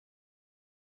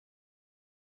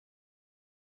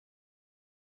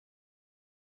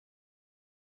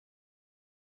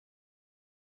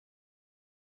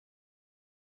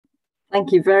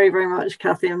Thank you very, very much,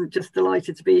 Kathy. I'm just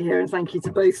delighted to be here, and thank you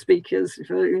to both speakers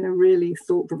for really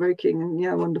thought-provoking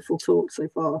and wonderful talk so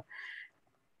far.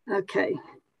 Okay,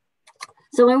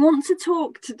 so I want to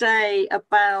talk today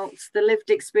about the lived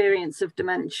experience of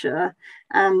dementia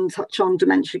and touch on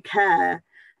dementia care,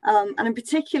 and in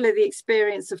particular the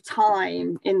experience of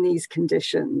time in these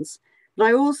conditions. But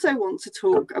I also want to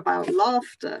talk about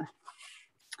laughter.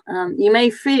 You may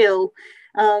feel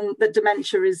that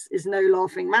dementia is no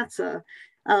laughing matter,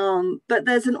 but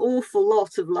there's an awful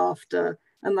lot of laughter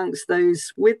amongst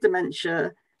those with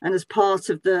dementia and as part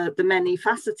of the many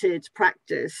faceted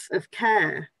practice of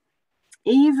care.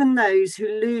 Even those who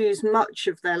lose much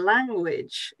of their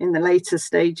language in the later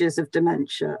stages of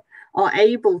dementia are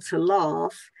able to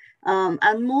laugh,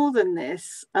 and more than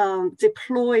this,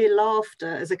 deploy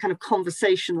laughter as a kind of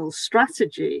conversational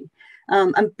strategy,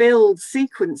 and build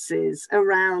sequences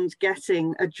around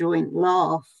getting a joint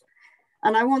laugh.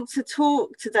 And I want to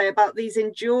talk today about these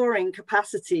enduring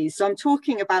capacities. So I'm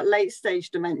talking about late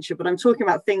stage dementia, but I'm talking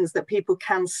about things that people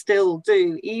can still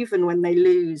do even when they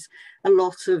lose a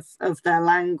lot of their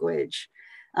language,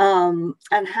 and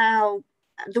how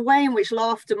the way in which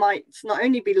laughter might not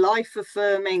only be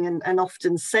life-affirming and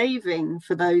often saving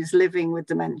for those living with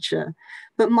dementia,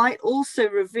 but might also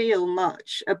reveal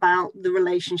much about the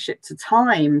relationship to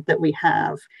time that we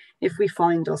have if we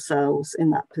find ourselves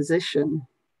in that position.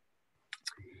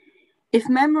 If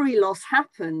memory loss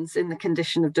happens in the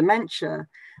condition of dementia,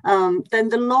 then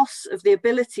the loss of the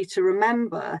ability to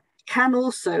remember can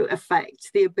also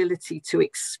affect the ability to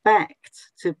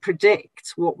expect, to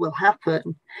predict what will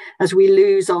happen as we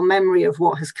lose our memory of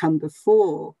what has come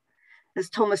before. As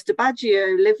Thomas de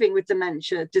Baggio, living with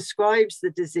dementia, describes the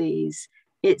disease,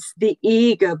 it's the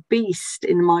eager beast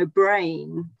in my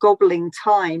brain, gobbling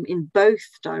time in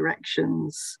both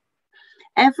directions.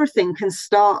 Everything can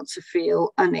start to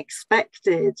feel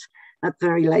unexpected at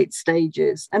very late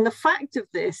stages. And the fact of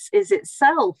this is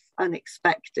itself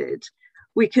unexpected.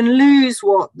 We can lose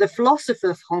what the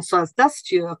philosopher François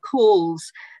Dastier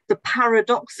calls the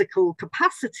paradoxical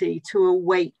capacity to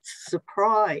await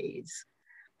surprise.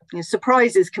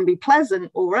 Surprises can be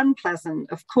pleasant or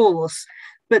unpleasant, of course,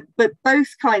 but both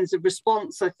kinds of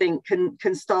response, I think,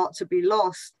 can start to be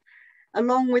lost,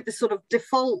 along with the sort of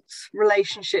default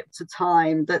relationship to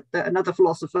time that another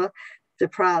philosopher,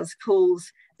 Depraz,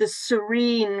 calls the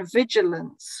serene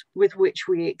vigilance with which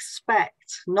we expect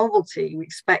novelty, we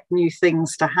expect new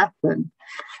things to happen.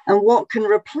 And what can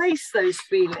replace those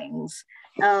feelings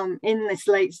in this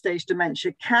late stage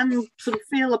dementia can sort of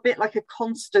feel a bit like a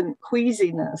constant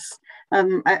queasiness,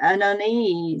 an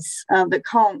unease that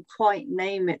can't quite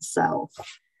name itself.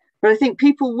 But I think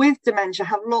people with dementia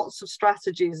have lots of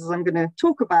strategies, as I'm going to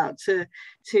talk about,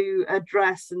 to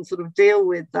address and sort of deal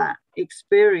with that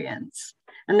experience.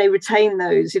 And they retain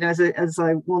those, as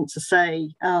I want to say,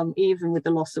 even with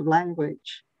the loss of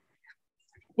language.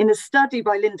 In a study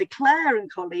by Linda Clare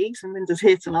and colleagues, and Linda's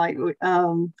here tonight,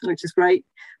 which is great,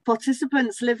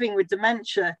 participants living with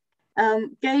dementia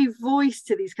gave voice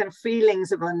to these kind of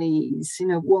feelings of unease.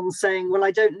 One saying, well,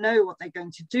 I don't know what they're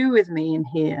going to do with me in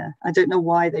here. I don't know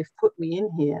why they've put me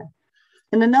in here.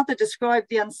 And another described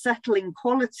the unsettling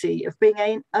quality of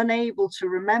being unable to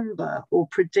remember or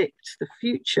predict the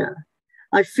future.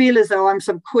 I feel as though I'm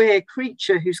some queer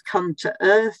creature who's come to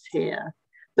earth here,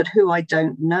 but who I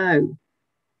don't know.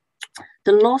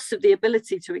 The loss of the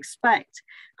ability to expect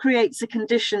creates a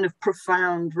condition of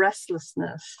profound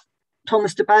restlessness.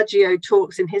 Thomas de Baggio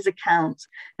talks in his account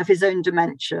of his own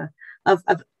dementia of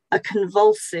a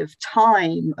convulsive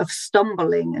time of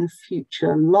stumbling and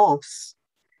future loss.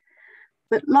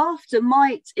 But laughter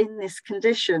might, in this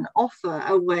condition, offer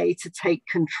a way to take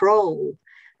control,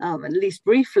 at least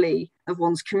briefly, of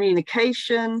one's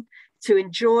communication, to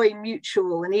enjoy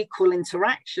mutual and equal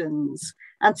interactions,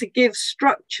 and to give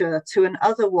structure to an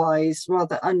otherwise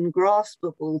rather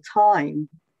ungraspable time.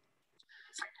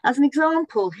 As an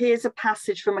example, here's a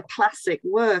passage from a classic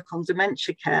work on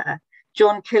dementia care,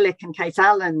 John Killick and Kate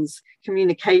Allen's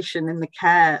Communication in the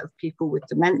Care of People with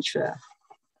Dementia.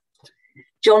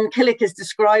 John Killick is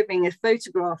describing a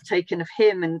photograph taken of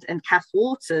him and Kath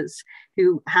Waters,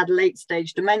 who had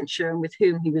late-stage dementia and with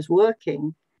whom he was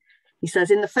working. He says,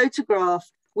 in the photograph,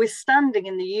 we're standing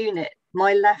in the unit,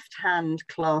 my left hand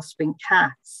clasping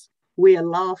Kath's. We are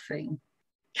laughing.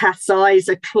 Kath's eyes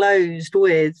are closed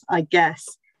with, I guess,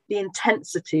 the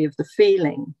intensity of the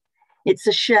feeling. It's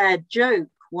a shared joke,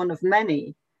 one of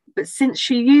many, but since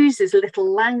she uses little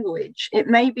language, it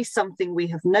may be something we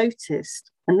have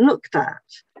noticed and looked at.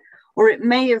 Or it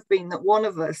may have been that one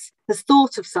of us has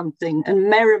thought of something and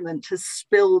merriment has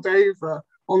spilled over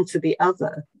onto the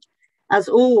other. As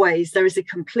always, there is a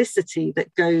complicity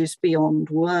that goes beyond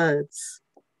words.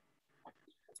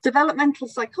 Developmental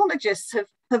psychologists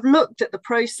have looked at the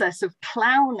process of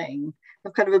clowning,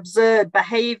 of kind of absurd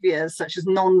behaviors such as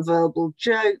non-verbal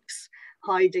jokes,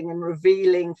 hiding and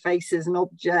revealing faces and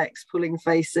objects, pulling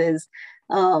faces,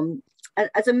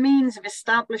 as a means of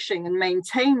establishing and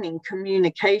maintaining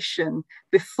communication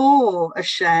before a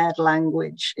shared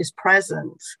language is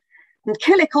present. And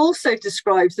Killick also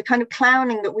describes the kind of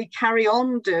clowning that we carry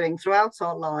on doing throughout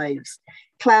our lives,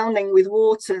 clowning with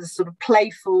Waters' sort of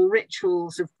playful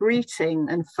rituals of greeting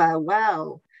and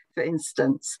farewell, for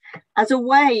instance, as a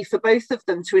way for both of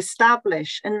them to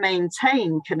establish and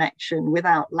maintain connection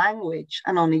without language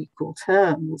and on equal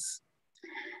terms.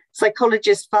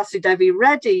 Psychologist Vasudevi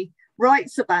Reddy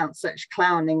writes about such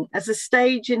clowning as a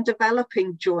stage in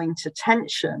developing joint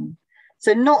attention.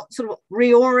 So not sort of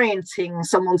reorienting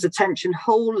someone's attention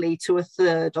wholly to a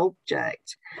third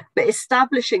object, but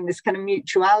establishing this kind of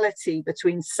mutuality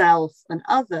between self and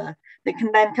other that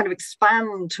can then kind of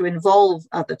expand to involve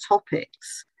other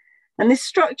topics. And this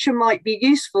structure might be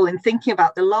useful in thinking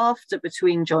about the laughter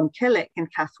between John Killick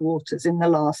and Kath Waters in the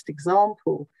last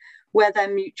example, where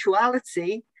their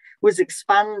mutuality was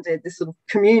expanded, this sort of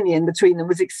communion between them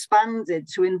was expanded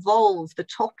to involve the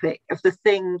topic of the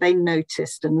thing they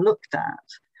noticed and looked at.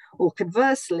 Or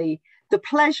conversely, the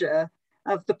pleasure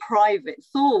of the private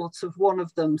thought of one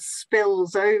of them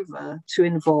spills over to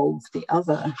involve the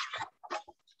other.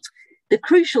 The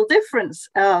crucial difference,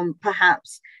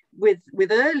 perhaps, with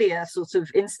earlier sort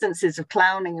of instances of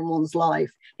clowning in one's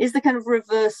life is the kind of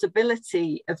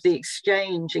reversibility of the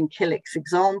exchange in Killick's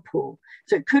example.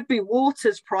 So it could be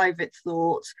Waters' private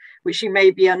thought, which she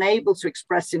may be unable to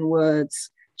express in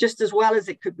words, just as well as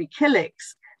it could be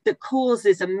Killick's, that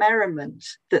causes a merriment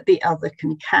that the other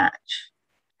can catch.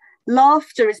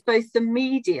 Laughter is both the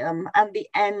medium and the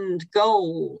end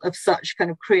goal of such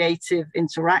kind of creative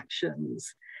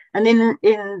interactions. And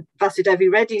in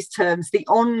Vasudevi Reddy's terms, the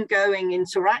ongoing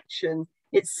interaction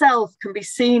itself can be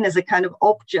seen as a kind of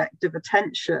object of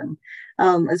attention,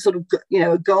 as sort of,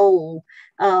 a goal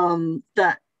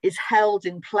that is held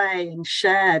in play and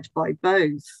shared by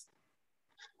both.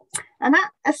 And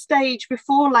at a stage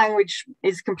before language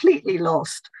is completely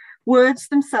lost, words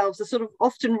themselves are sort of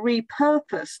often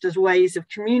repurposed as ways of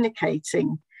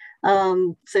communicating.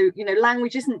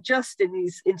 Language isn't just in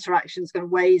these interactions kind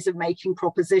of ways of making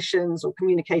propositions or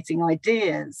communicating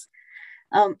ideas.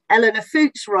 Eleanor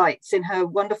Fuchs writes in her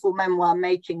wonderful memoir,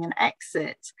 Making an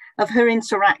Exit, of her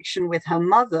interaction with her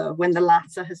mother when the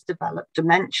latter has developed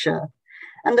dementia.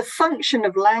 And the function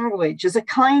of language as a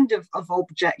kind of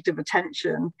object of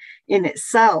attention in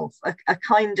itself, a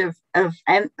kind of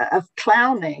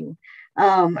clowning,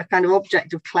 a kind of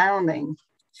object of clowning.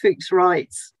 Fuchs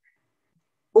writes,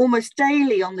 almost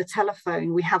daily on the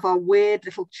telephone, we have our weird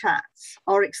little chats,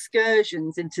 our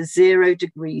excursions into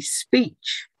 0-degree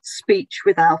speech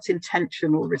without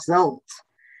intention or result.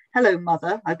 Hello,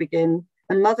 mother, I begin,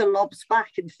 and mother lobs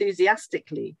back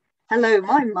enthusiastically. Hello,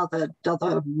 my mother,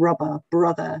 dother, rubber,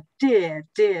 brother, dear,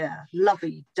 dear,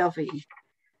 lovey-dovey.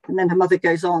 And then her mother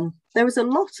goes on, there was a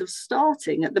lot of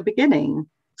starting at the beginning.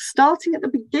 Starting at the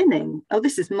beginning? Oh,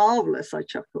 this is marvellous, I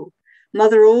chuckle.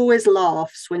 Mother always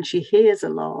laughs when she hears a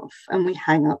laugh, and we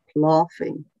hang up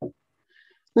laughing.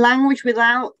 Language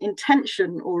without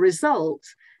intention or result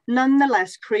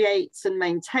nonetheless creates and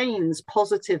maintains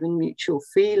positive and mutual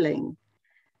feeling.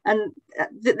 And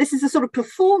this is a sort of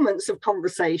performance of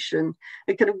conversation,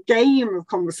 a kind of game of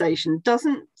conversation.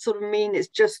 Doesn't sort of mean it's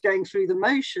just going through the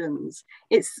motions.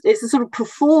 It's a sort of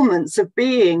performance of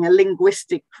being a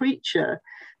linguistic creature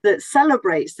that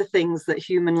celebrates the things that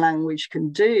human language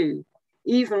can do,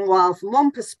 even while from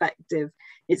one perspective,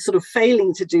 it's sort of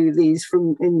failing to do these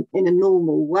in a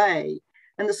normal way.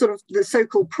 And the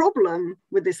so-called problem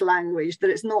with this language, that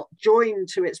it's not joined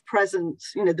to its present,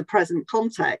 the present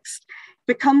context,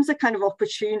 becomes a kind of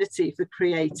opportunity for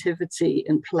creativity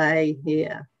and play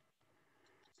here.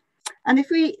 And if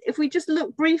we just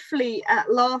look briefly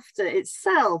at laughter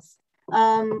itself,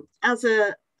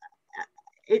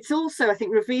 it's also, I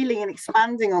think, revealing and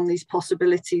expanding on these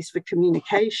possibilities for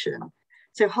communication.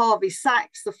 So Harvey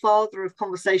Sachs, the father of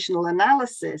conversational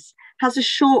analysis, has a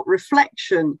short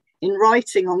reflection in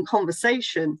writing on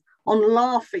conversation on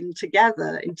laughing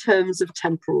together in terms of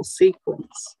temporal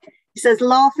sequence. He says,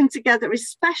 laughing together is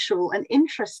special and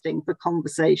interesting for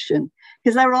conversation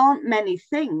because there aren't many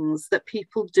things that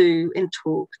people do in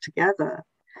talk together.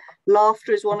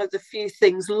 Laughter is one of the few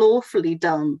things lawfully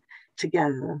done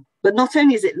together. But not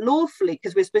only is it lawfully,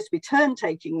 because we're supposed to be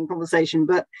turn-taking in conversation,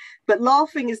 but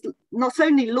laughing is not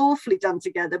only lawfully done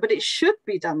together, but it should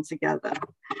be done together.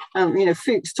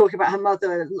 Fuchs talking about her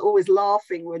mother always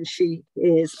laughing when she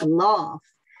hears a laugh.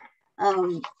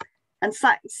 And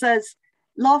Sachs says,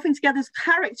 laughing together is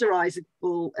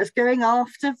characterizable as going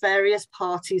after various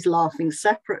parties laughing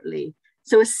separately.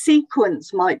 So a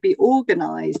sequence might be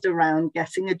organized around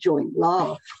getting a joint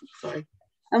laugh.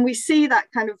 And we see that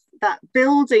that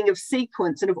building of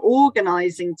sequence and of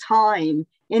organizing time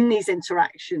in these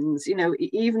interactions,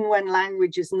 even when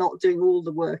language is not doing all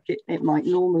the work it might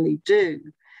normally do.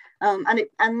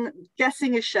 And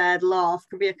getting a shared laugh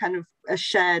can be a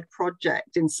shared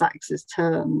project in Sacks's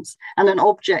terms, and an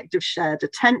object of shared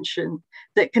attention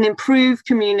that can improve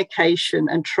communication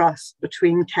and trust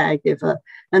between caregiver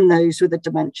and those with a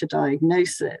dementia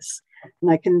diagnosis.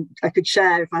 And I could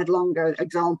share, if I had longer,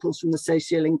 examples from the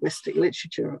sociolinguistic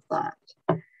literature of that.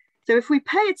 So if we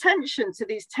pay attention to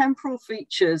these temporal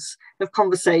features of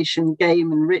conversation,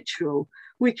 game, and ritual,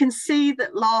 we can see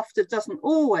that laughter doesn't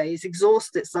always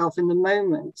exhaust itself in the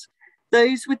moment.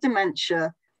 Those with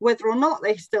dementia, whether or not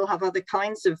they still have other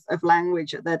kinds of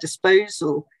language at their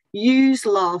disposal, use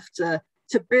laughter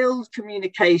to build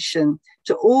communication,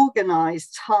 to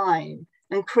organize time,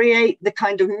 and create the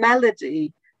kind of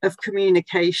melody of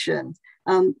communication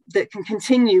that can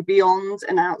continue beyond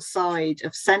and outside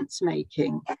of sense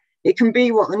making. It can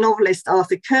be what the novelist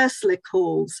Arthur Koestler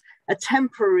calls a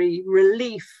temporary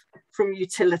relief from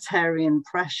utilitarian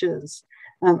pressures,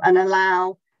 and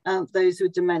allow those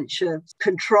with dementia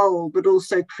control, but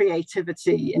also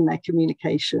creativity in their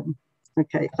communication.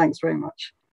 Okay, thanks very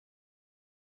much.